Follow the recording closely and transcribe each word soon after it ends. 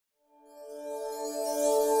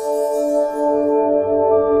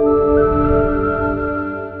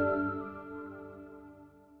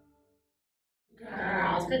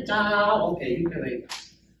Okay, you can lay down.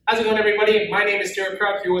 How's it going, everybody? My name is Stuart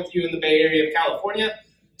Kruk, here with you in the Bay Area of California.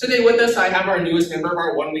 Today with us, I have our newest member of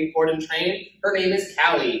our 1 week board and train. Her name is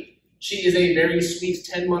Callie. She is a very sweet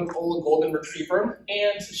 10-month-old golden retriever,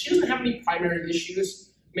 and she doesn't have any primary issues.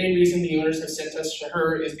 Main reason the owners have sent us to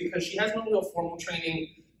her is because she has no real formal training.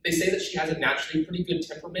 They say that she has a naturally pretty good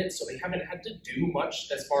temperament, so they haven't had to do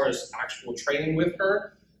much as far as actual training with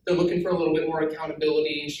her. They're looking for a little bit more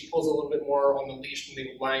accountability. She pulls a little bit more on the leash than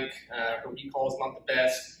they would like. Her recall is not the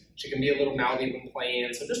best. She can be a little mouthy when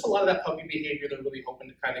playing. So just a lot of that puppy behavior they're really hoping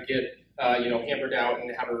to kind of get hammered out and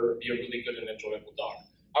have her be a really good and enjoyable dog.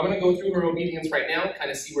 I'm going to go through her obedience right now, kind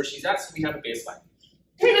of see where she's at so we have a baseline.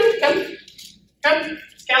 Come.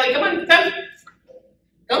 Callie, come on, come.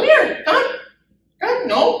 Come here, come. Come,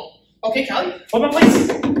 no. Okay, Callie, what about place?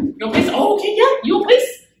 No place? Oh, okay, yeah, you want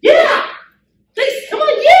place? Yeah. Place, come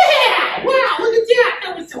on, yeah. Wow, look at that.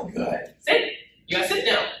 That was so good. Sit. You gotta sit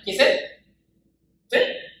now. Can you sit?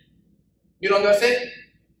 Sit. You don't know sit?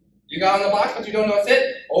 You got on the box, but you don't know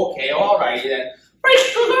sit? Okay, alrighty then.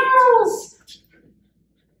 Fresno girls!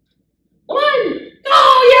 Come on!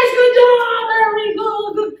 Oh, yes, good job! There we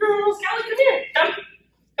go, good girls. Callie, come here.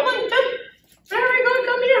 Come on, come. Very good,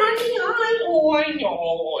 come here, honey. Hi. Oh, I know.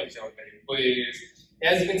 Oh, please.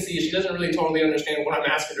 As you can see, she doesn't really totally understand what I'm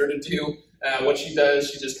asking her to do. What she does,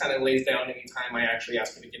 she just kind of lays down anytime I actually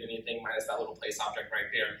ask her to get anything, minus that little place object right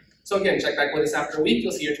there. So again, check back with us after a week.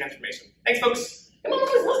 You'll see your transformation. Thanks, folks. Come on,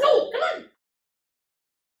 let's go. Come on.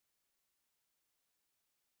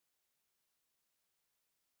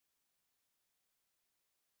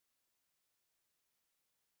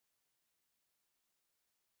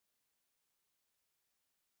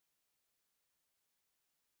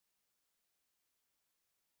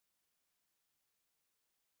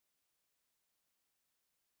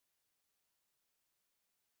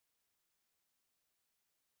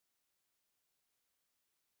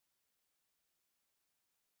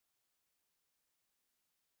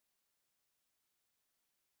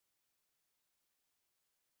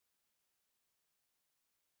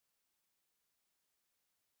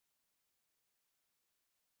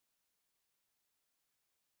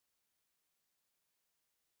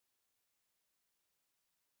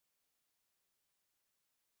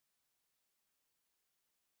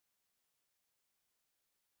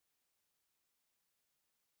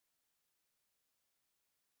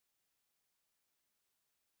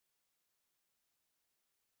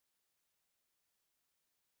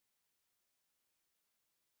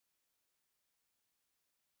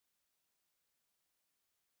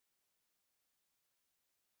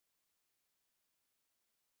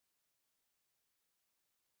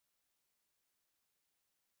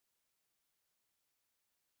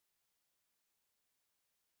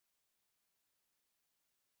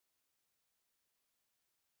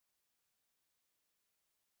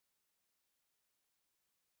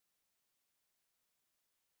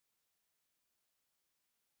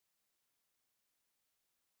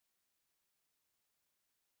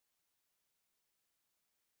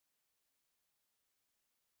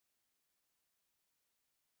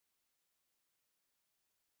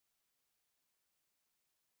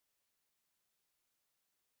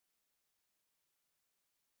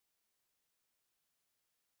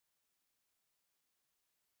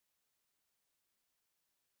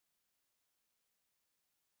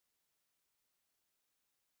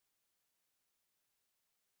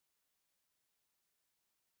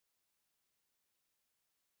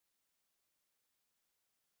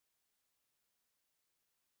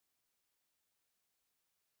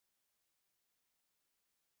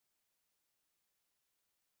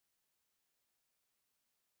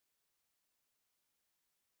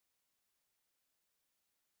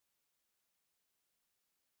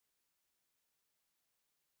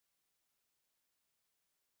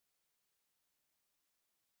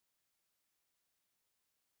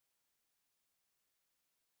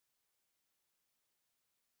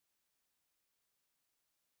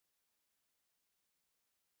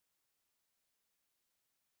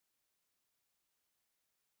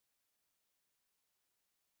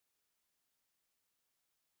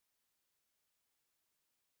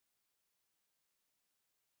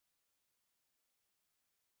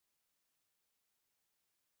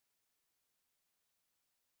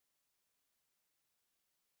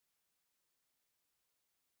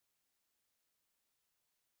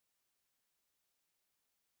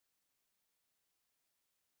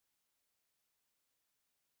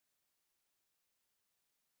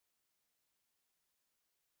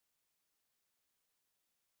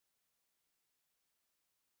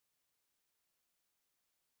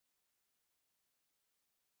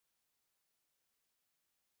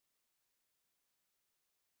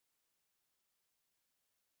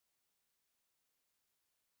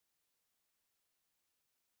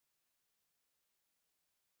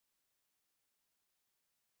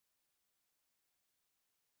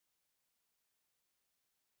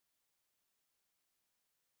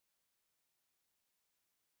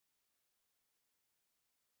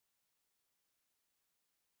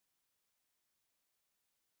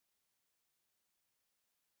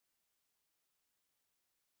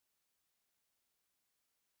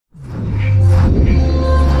 Okay.